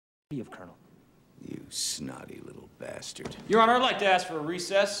of Colonel. You snotty little bastard. Your Honor, I'd like to ask for a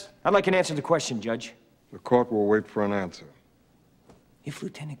recess. I'd like an answer to the question, Judge. The court will wait for an answer. If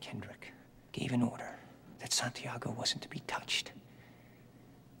Lieutenant Kendrick gave an order that Santiago wasn't to be touched,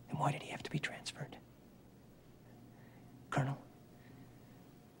 then why did he have to be transferred? Colonel,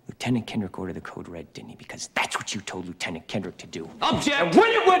 Lieutenant Kendrick ordered the code red, didn't he? Because that's what you told Lieutenant Kendrick to do. Object! And when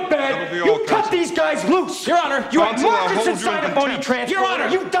it went bad, you cut these guys loose! Your Honor! You had markers inside a phony transfer. Your Honor!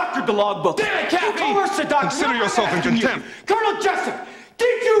 You doctored the logbook. Damn it, Captain! You coerced the doctor. Consider yourself in contempt. Colonel Jessup,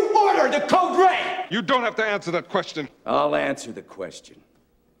 did you order the code red? You don't have to answer that question. I'll answer the question.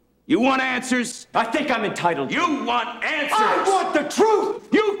 You want answers? I think I'm entitled to. You want answers? I want the truth!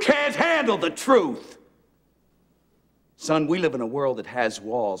 You can't handle the truth! Son, we live in a world that has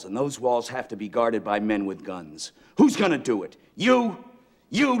walls, and those walls have to be guarded by men with guns. Who's gonna do it? You?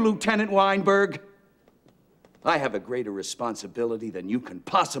 You, Lieutenant Weinberg? I have a greater responsibility than you can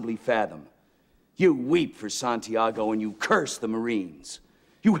possibly fathom. You weep for Santiago and you curse the Marines.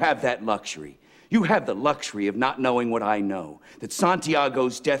 You have that luxury. You have the luxury of not knowing what I know, that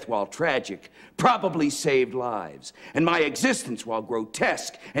Santiago's death, while tragic, probably saved lives, and my existence, while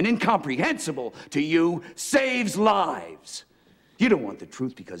grotesque and incomprehensible to you, saves lives. You don't want the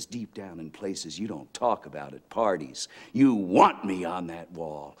truth because deep down in places you don't talk about at parties, you want me on that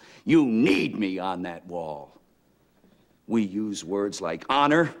wall. You need me on that wall. We use words like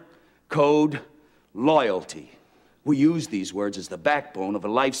honor, code, loyalty. We use these words as the backbone of a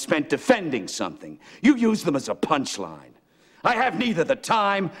life spent defending something. You use them as a punchline. I have neither the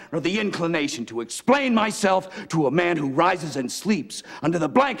time nor the inclination to explain myself to a man who rises and sleeps under the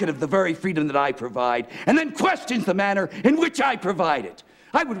blanket of the very freedom that I provide, and then questions the manner in which I provide it.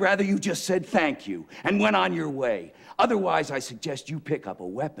 I would rather you just said thank you and went on your way. Otherwise, I suggest you pick up a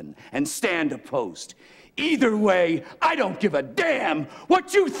weapon and stand a post. Either way, I don't give a damn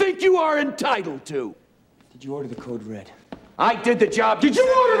what you think you are entitled to. Did you order the code red? I did the job. Did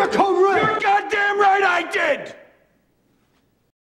you order the code red? You're goddamn